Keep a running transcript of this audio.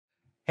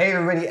Hey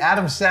everybody,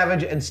 Adam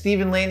Savage and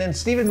Stephen Lane. And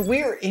Stephen,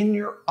 we're in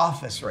your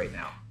office right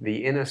now.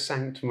 The inner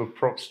sanctum of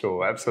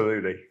Propstore,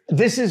 absolutely.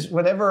 This is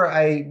whenever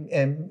I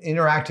am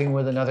interacting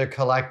with another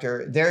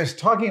collector, there's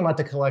talking about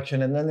the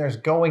collection and then there's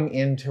going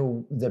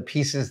into the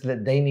pieces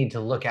that they need to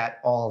look at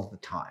all the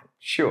time.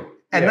 Sure.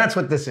 And that's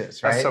what this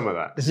is, right? That's some of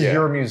that. This is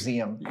your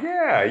museum.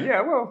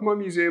 Yeah. Well, my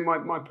museum,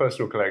 my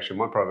personal collection,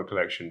 my private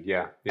collection,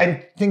 yeah.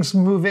 And things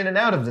move in and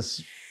out of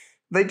this.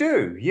 They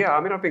do, yeah.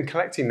 I mean, I've been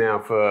collecting now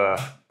for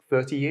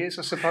 30 years,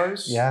 I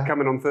suppose. Yeah.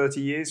 Coming on 30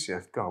 years.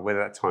 Yeah, God, where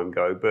did that time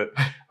go? But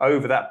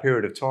over that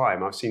period of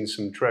time, I've seen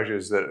some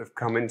treasures that have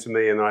come into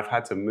me and I've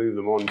had to move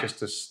them on just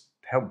to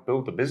help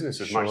build the business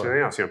as much as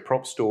anything else. You know,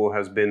 Propstore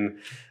has been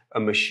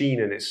a machine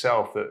in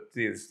itself that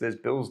there's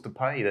bills to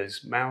pay,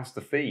 there's mouths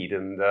to feed,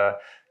 and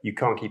you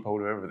can't keep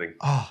hold of everything.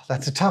 Oh,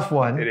 that's a tough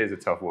one. It is a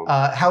tough one.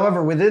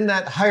 However, within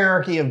that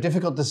hierarchy of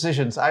difficult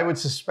decisions, I would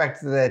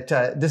suspect that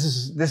this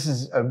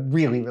is a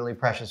really, really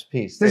precious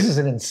piece. This is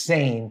an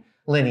insane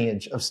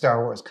lineage of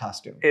Star Wars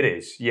costume. It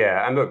is,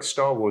 yeah. And look,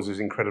 Star Wars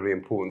is incredibly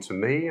important to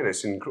me, and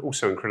it's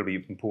also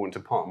incredibly important to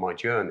part of my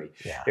journey.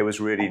 Yeah. It was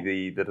really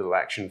the little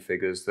action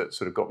figures that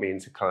sort of got me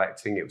into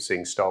collecting. It was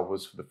seeing Star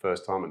Wars for the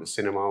first time at the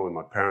cinema with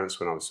my parents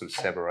when I was sort of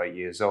 7 or 8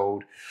 years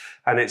old.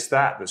 And it's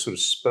that sort of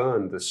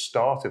spurned the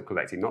start of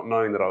collecting, not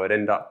knowing that I would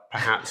end up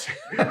perhaps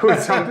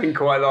with something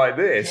quite like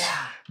this.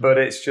 Yeah. But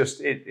it's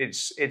just,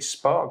 it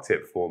sparked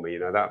it for me. You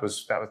know, that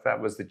was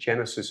the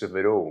genesis of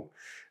it all.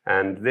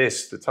 And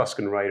this, the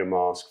Tusken Raider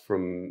mask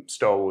from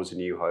Star Wars: A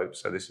New Hope.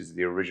 So this is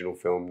the original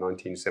film,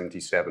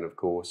 1977, of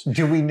course.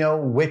 Do we know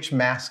which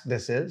mask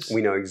this is?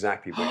 We know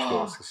exactly which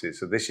mask this is.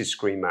 So this is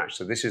screen matched.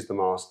 So this is the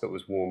mask that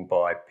was worn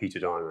by Peter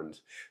Diamond.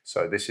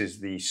 So this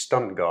is the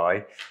stunt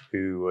guy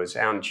who was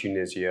out in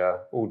Tunisia,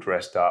 all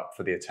dressed up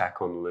for the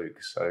attack on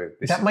Luke. So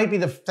that might be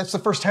that's the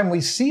first time we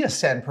see a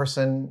Sen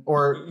person,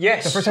 or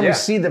yes, the first time we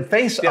see the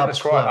face up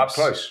that's close. Right, up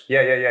close.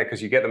 Yeah,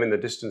 because you get them in the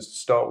distance to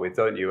start with,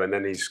 don't you? And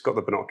then he's got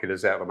the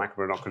binoculars out, the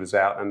macro binoculars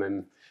out, and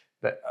then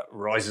that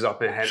rises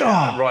up in head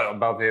right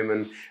above him,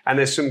 and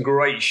there's some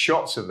great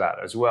shots of that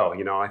as well.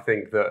 You know, I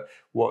think that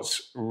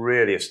what's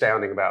really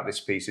astounding about this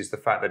piece is the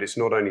fact that it's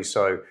not only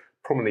so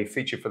prominently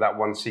featured for that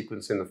one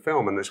sequence in the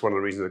film, and that's one of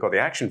the reasons I got the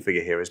action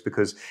figure here, is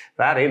because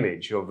that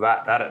image of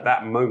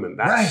that moment,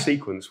 that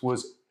sequence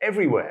was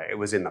everywhere. It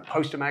was in the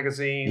poster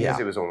magazines,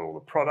 it was on all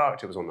the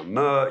product, it was on the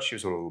merch, it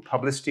was on all the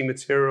publicity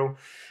material.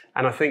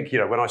 And I think, you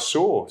know, when I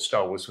saw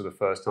Star Wars for the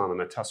first time and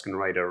the Tusken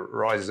Raider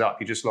rises up,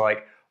 you're just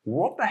like,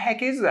 what the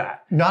heck is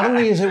that? Not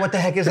only is it what the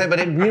heck is that, but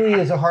it really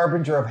is a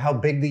harbinger of how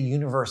big the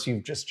universe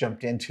you've just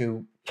jumped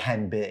into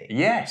can be.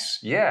 Yes,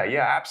 yeah,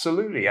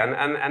 absolutely.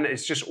 And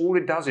it's just, all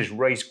it does is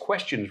raise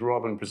questions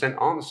rather than present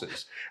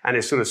answers. And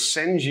it sort of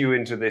sends you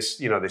into this,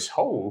 you know, this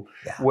hole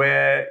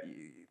where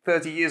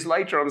 30 years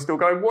later, I'm still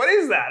going, what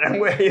is that? And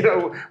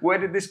where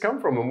did this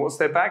come from? And what's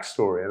their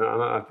backstory?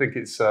 And I think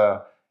it's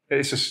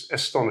just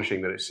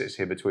astonishing that it sits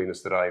here between us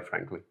today,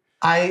 frankly.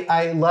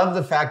 I love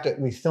the fact that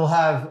we still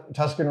have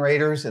Tusken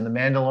Raiders in the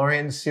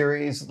Mandalorian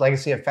series.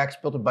 Legacy Effects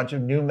built a bunch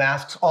of new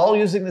masks, all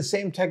using the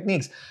same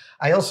techniques.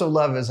 I also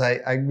love, as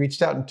I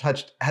reached out and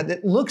touched,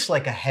 it looks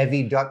like a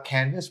heavy duck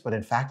canvas, but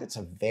in fact, it's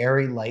a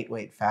very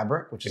lightweight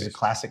fabric, which is a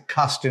classic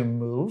costume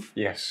move.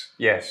 Yes,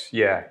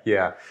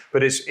 yeah.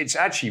 But it's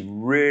actually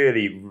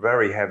really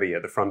very heavy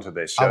at the front of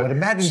this. So, I would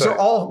imagine these are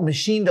all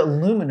machined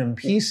aluminum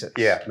pieces.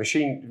 Yeah,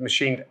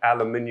 machined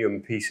aluminium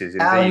pieces.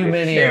 Indeed.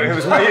 Aluminium. It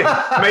was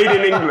made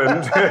in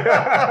England.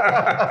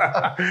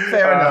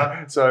 Fair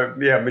enough. So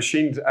yeah,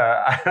 machined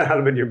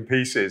aluminium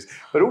pieces,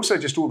 but also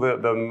just all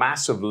the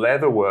massive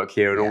leather work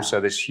here, and also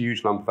this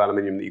huge lump of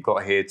aluminium that you've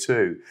got here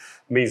too,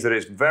 means that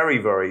it's very,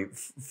 very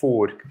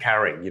forward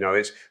carrying. You know,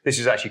 this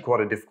is actually quite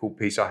a difficult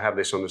piece. I have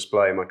this on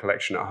display in my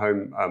collection at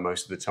home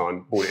most of the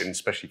time. Bought it in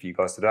especially for you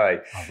guys today.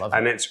 I love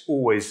and it. It's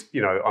always,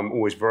 you know, I'm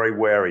always very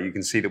wary. You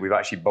can see that we've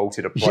actually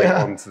bolted a plate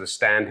onto the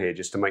stand here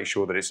just to make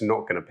sure that it's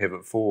not going to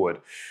pivot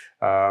forward.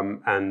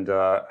 And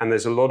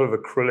there's a lot of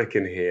acrylic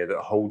in here that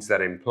holds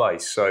that in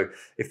place. So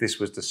if this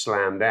was to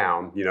slam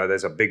down, you know,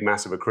 there's a big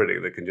massive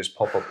acrylic that can just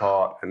pop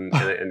apart, and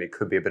it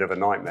could be a bit of a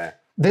nightmare.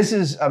 This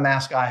is a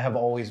mask I have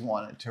always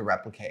wanted to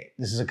replicate.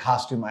 This is a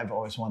costume I've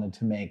always wanted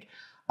to make.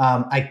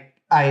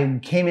 I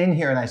came in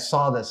here and I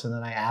saw this, and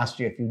then I asked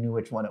you if you knew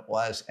which one it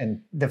was,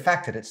 and the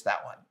fact that it's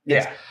that one.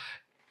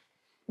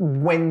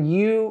 When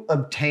you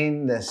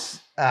obtained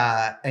this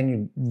and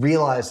you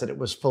realized that it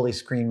was fully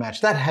screen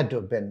matched, that had to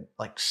have been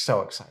like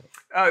so exciting.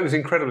 It was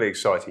incredibly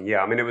exciting,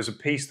 yeah. I mean, it was a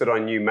piece that I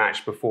knew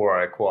matched before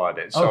I acquired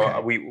it. So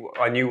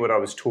I knew what I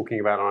was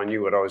talking about, and I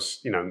knew what I was,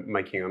 you know,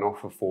 making an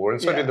offer for,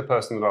 and so did the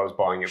person that I was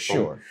buying it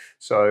from.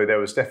 So there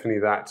was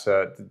definitely that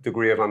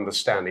degree of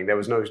understanding. There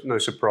was no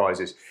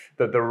surprises.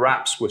 That the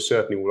wraps were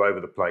certainly all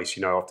over the place,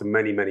 you know, after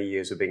many, many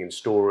years of being in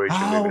storage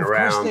and moving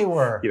around. Of course they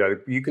were. You know,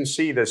 you can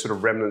see the sort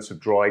of remnants of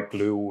dry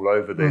glue all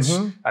over this,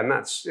 and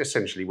that's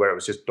essentially where it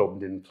was just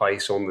dobbed in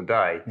place on the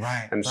day.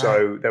 Right. And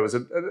so there was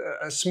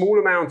a small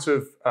amount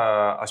of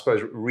I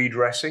suppose,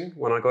 redressing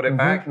when I got it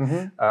back.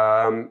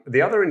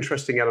 The other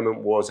interesting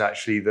element was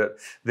actually that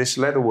this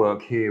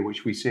leatherwork here,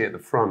 which we see at the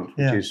front,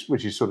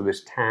 which is sort of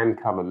this tan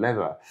colour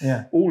leather,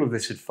 all of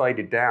this had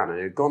faded down and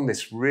it had gone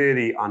this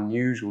really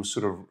unusual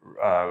sort of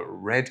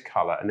red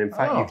colour. And in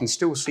fact, you can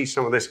still see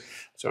some of this.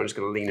 So I'm just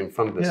going to lean in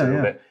front of this a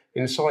little bit.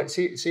 Inside,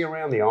 see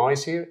around the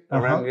eyes here,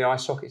 around the eye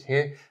sockets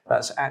here.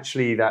 That's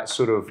actually that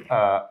sort of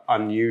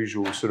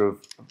unusual sort of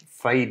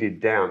faded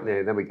down.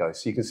 There we go.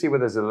 So you can see where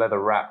there's a leather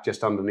wrap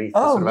just underneath.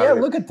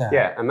 Look at that.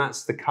 Yeah, and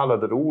that's the colour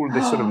that all of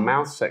this sort of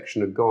mouth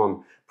section had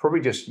gone.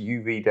 Probably just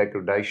UV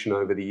degradation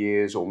over the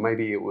years, or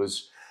maybe it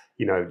was,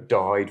 you know,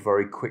 dyed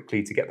very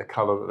quickly to get the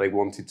colour that they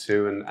wanted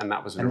to, and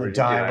that was an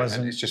original.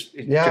 And it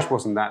just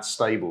wasn't that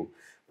stable.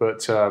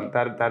 But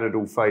that had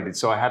all faded.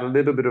 So I had a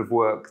little bit of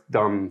work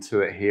done to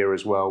it here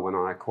as well when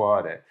I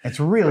acquired it. It's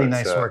really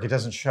nice work. It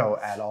doesn't show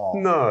at all.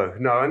 No,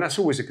 and that's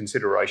always a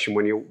consideration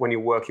when you're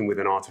working with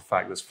an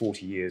artifact that's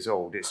 40 years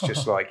old. It's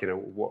just like, you know,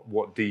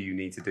 what do you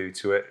need to do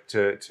to it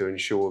to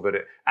ensure that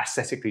it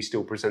aesthetically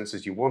still presents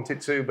as you want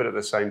it to, but at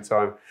the same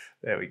time,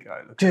 there we go.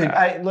 Dude,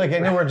 I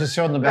know we're just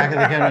showing the back of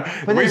the camera,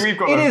 but we've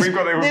got the great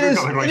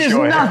shot. It is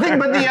nothing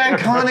but the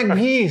iconic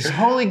piece.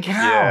 Holy cow!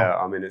 Yeah,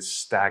 I mean, it's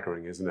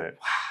staggering, isn't it?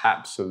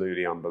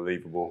 Absolutely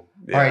unbelievable.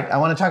 Yeah. All right, I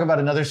want to talk about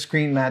another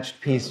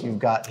screen-matched piece you've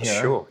got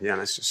here. Sure. Yeah,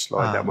 let's just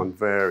slide that one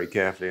very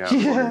carefully out.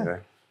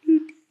 There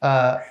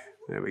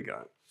we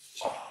go.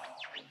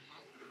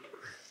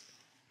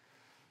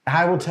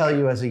 I will tell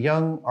you, as a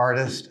young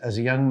artist, as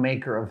a young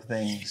maker of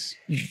things,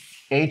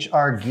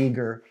 H.R.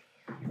 Giger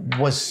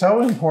was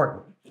so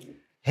important.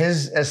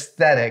 His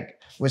aesthetic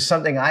was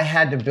something I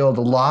had to build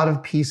a lot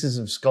of pieces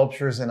of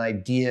sculptures and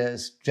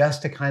ideas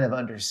just to kind of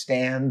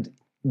understand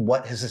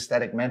what his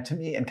aesthetic meant to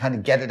me and kind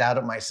of get it out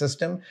of my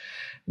system.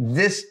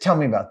 Tell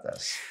me about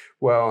this.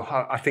 Well,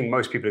 I think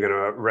most people are going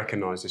to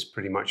recognize this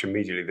pretty much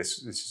immediately. This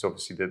is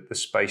obviously the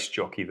Space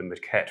Jockey, the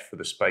maquette for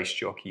the Space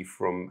Jockey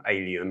from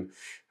Alien,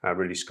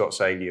 Ridley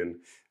Scott's Alien.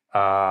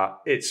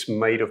 It's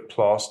made of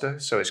plaster,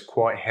 so it's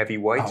quite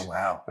heavyweight.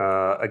 Oh,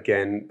 wow.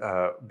 Again,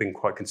 been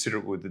quite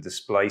considerate with the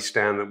display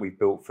stand that we've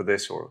built for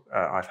this, or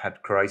I've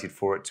had created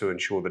for it to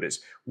ensure that it's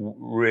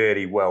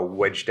really well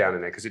wedged down in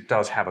there, because it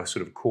does have a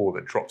sort of core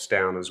that drops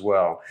down as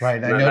well.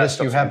 Right, I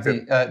noticed you have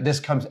this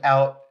comes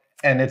out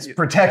and it's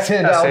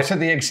protected out to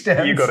the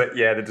extent. You got it,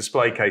 yeah, the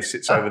display case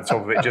sits over the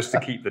top of it just to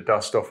keep the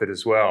dust off it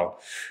as well.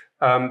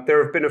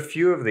 There have been a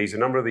few of these. A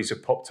number of these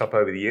have popped up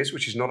over the years,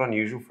 which is not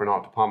unusual for an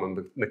art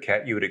department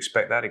maquette. You would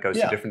expect that. It goes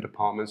to different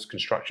departments,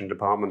 construction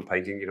department,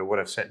 painting, you know,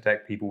 whatever, set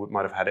deck, people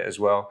might have had it as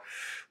well.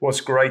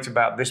 What's great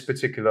about this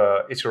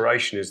particular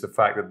iteration is the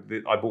fact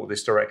that I bought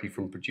this directly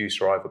from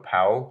producer Ivor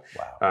Powell.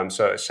 Wow.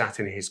 So it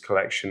sat in his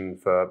collection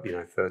for,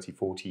 30,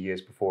 40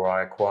 years before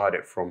I acquired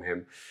it from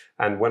him.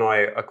 And when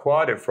I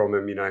acquired it from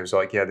him, he was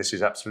like, yeah, this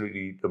is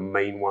absolutely the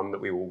main one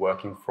that we were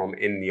working from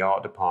in the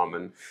art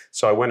department.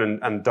 So I went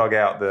and dug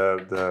out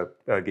the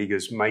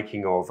Giger's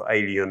Making of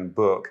Alien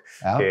book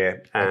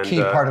here. And, a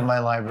key part of my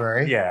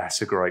library. Yeah,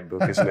 it's a great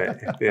book, isn't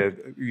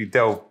it? You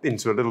delve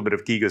into a little bit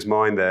of Giger's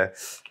mind there.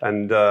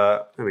 And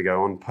there we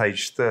go, on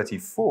page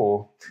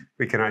 34,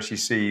 we can actually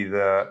see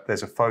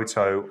there's a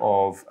photo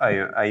of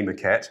a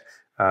maquette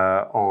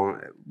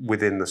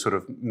within the sort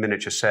of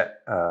miniature set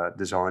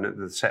design,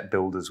 the set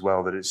build as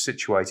well, that it's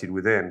situated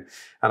within.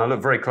 And I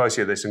looked very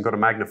closely at this and got a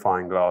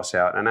magnifying glass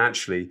out, and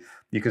actually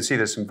you can see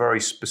there's some very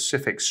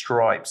specific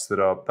stripes that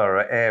are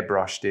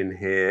airbrushed in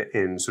here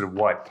in sort of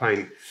white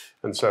paint.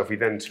 And so if we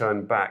then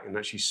turn back and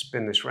actually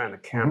spin this around the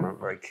camera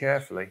very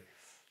carefully,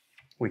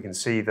 we can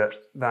see that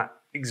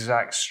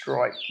exact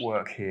stripe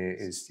work here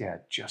is,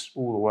 just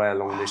all the way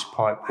along this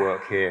pipe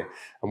work here.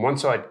 And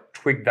once I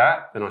twigged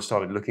that, then I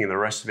started looking at the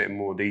rest of it in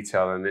more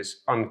detail, and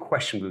it's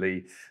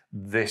unquestionably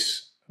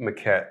this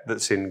maquette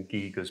that's in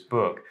Giger's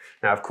book.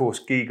 Now, of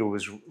course, Giger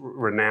was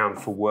renowned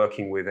for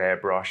working with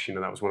airbrush.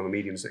 That was one of the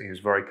mediums that he was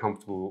very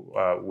comfortable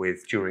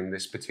with during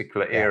this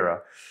particular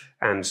era.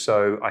 And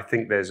so I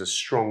think there's a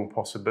strong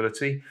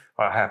possibility.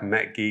 I have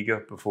met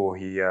Giger before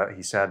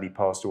he sadly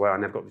passed away. I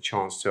never got the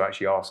chance to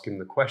actually ask him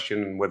the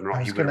question and whether or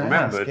not he would have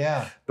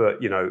remembered. But,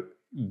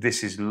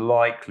 this is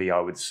likely, I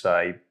would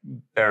say,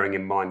 bearing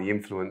in mind the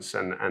influence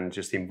and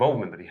just the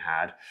involvement that he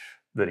had,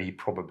 that he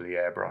probably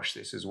airbrushed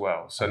this as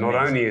well. So not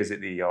only is it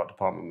the art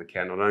department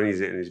maquette, not only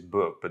is it in his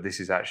book, but this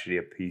is actually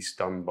a piece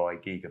done by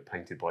Giger,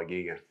 painted by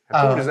Giger.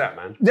 How cool is that,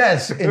 man?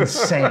 That's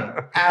insane.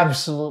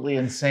 Absolutely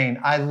insane.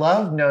 I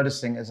love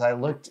noticing as I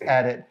looked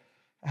at it,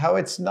 how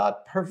it's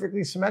not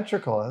perfectly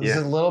symmetrical. It's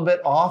a little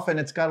bit off, and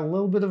it's got a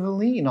little bit of a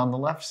lean on the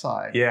left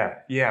side.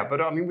 Yeah.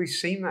 But I mean, we've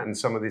seen that in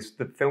some of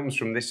the films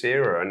from this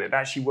era, and it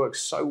actually works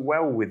so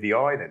well with the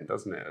eye then,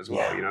 doesn't it, as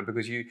well?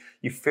 Because you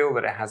feel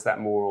that it has that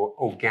more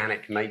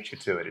organic nature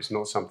to it. It's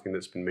not something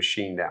that's been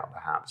machined out,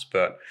 perhaps,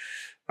 but...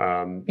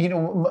 a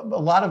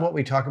lot of what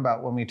we talk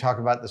about when we talk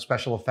about the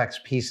special effects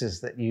pieces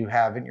that you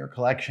have in your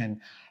collection,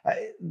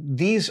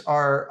 these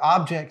are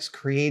objects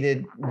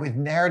created with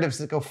narratives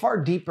that go far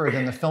deeper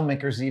than the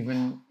filmmakers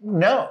even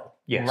know.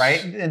 Yes.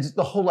 Right? And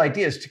the whole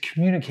idea is to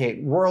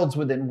communicate worlds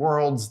within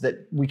worlds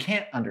that we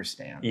can't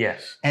understand.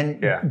 Yes.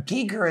 And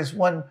Giger is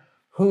one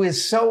who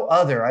is so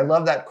other. I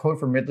love that quote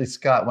from Ridley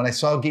Scott. When I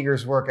saw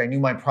Giger's work, I knew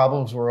my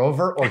problems were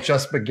over or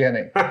just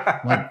beginning.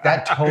 Like,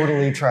 that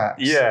totally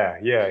tracks. Yeah.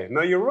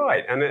 No, you're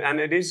right. And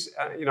it is,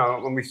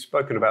 when we've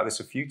spoken about this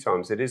a few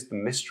times, it is the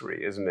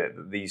mystery, isn't it,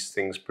 that these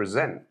things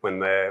present when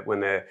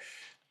they're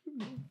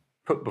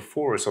put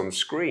before us on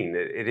screen.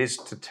 It is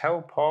to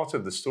tell part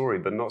of the story,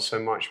 but not so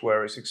much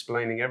where it's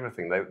explaining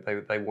everything.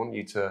 They want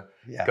you to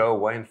go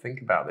away and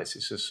think about this.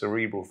 It's a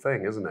cerebral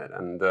thing, isn't it?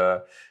 And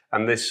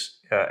this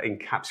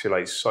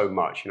encapsulates so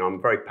much.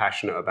 I'm very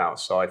passionate about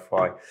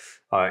sci-fi.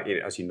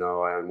 As you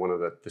know, I own one of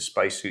the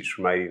spacesuits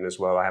from Alien as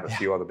well. I have a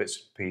few other bits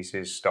and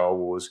pieces. Star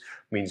Wars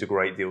means a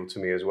great deal to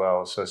me as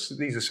well. So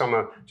these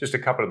are just a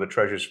couple of the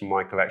treasures from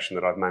my collection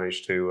that I've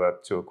managed to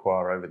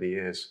acquire over the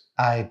years.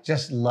 I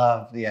just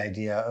love the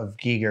idea of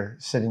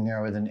Giger sitting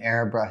there with an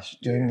airbrush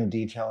doing the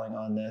detailing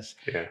on this.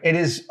 Yeah. It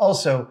is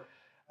also,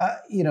 a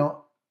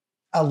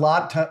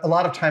lot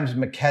of times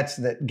maquettes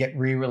that get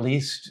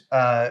re-released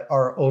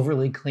are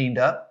overly cleaned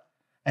up.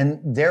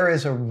 And there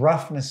is a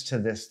roughness to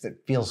this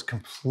that feels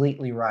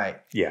completely right.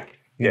 Yeah.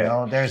 You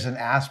know, there's an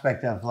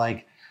aspect of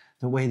like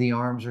the way the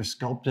arms are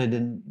sculpted,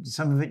 and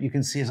some of it you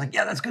can see is like,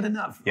 yeah, that's good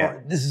enough. Yeah.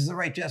 Or this is the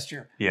right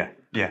gesture. Yeah,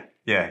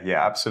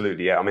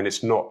 absolutely. Yeah, I mean,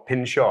 it's not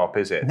pin sharp,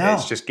 is it? No.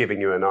 It's just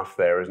giving you enough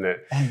there, isn't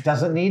it? And it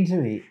doesn't need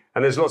to be.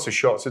 And there's lots of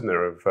shots, isn't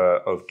there,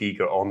 of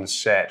Giger on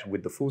set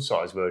with the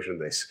full-size version of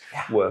this,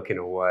 working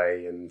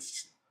away and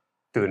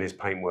doing his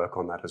paintwork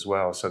on that as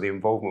well. So the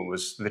involvement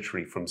was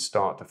literally from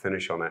start to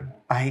finish on it.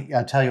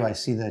 I'll tell you, I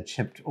see the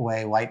chipped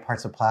away white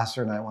parts of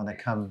plaster and I want to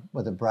come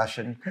with a brush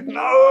and...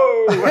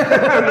 No!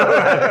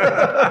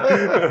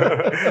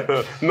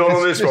 Not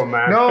on this one,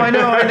 man. No, I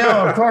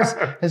know, of course.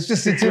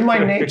 It's in my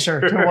nature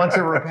to want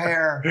to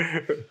repair.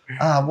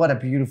 What a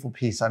beautiful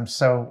piece. I'm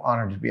so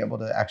honored to be able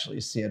to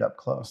actually see it up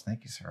close.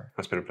 Thank you, sir.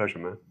 That's been a pleasure,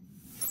 man.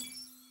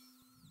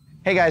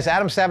 Hey guys,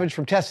 Adam Savage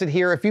from Tested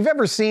here. If you've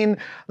ever seen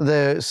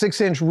the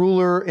 6-inch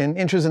ruler in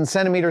inches and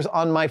centimeters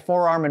on my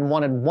forearm and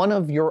wanted one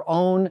of your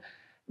own,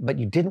 but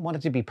you didn't want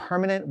it to be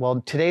permanent,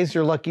 well, today's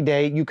your lucky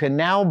day. You can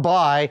now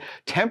buy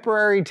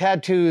temporary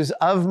tattoos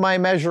of my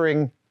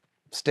measuring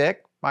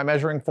stick, my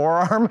measuring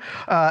forearm,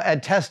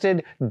 at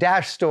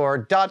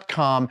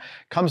tested-store.com.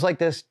 Comes like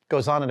this,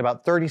 goes on in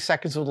about 30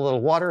 seconds with a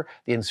little water.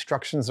 The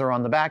instructions are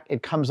on the back.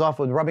 It comes off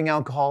with rubbing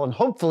alcohol, and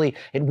hopefully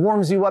it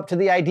warms you up to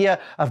the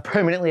idea of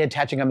permanently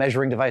attaching a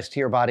measuring device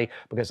to your body,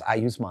 because I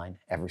use mine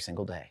every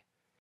single day.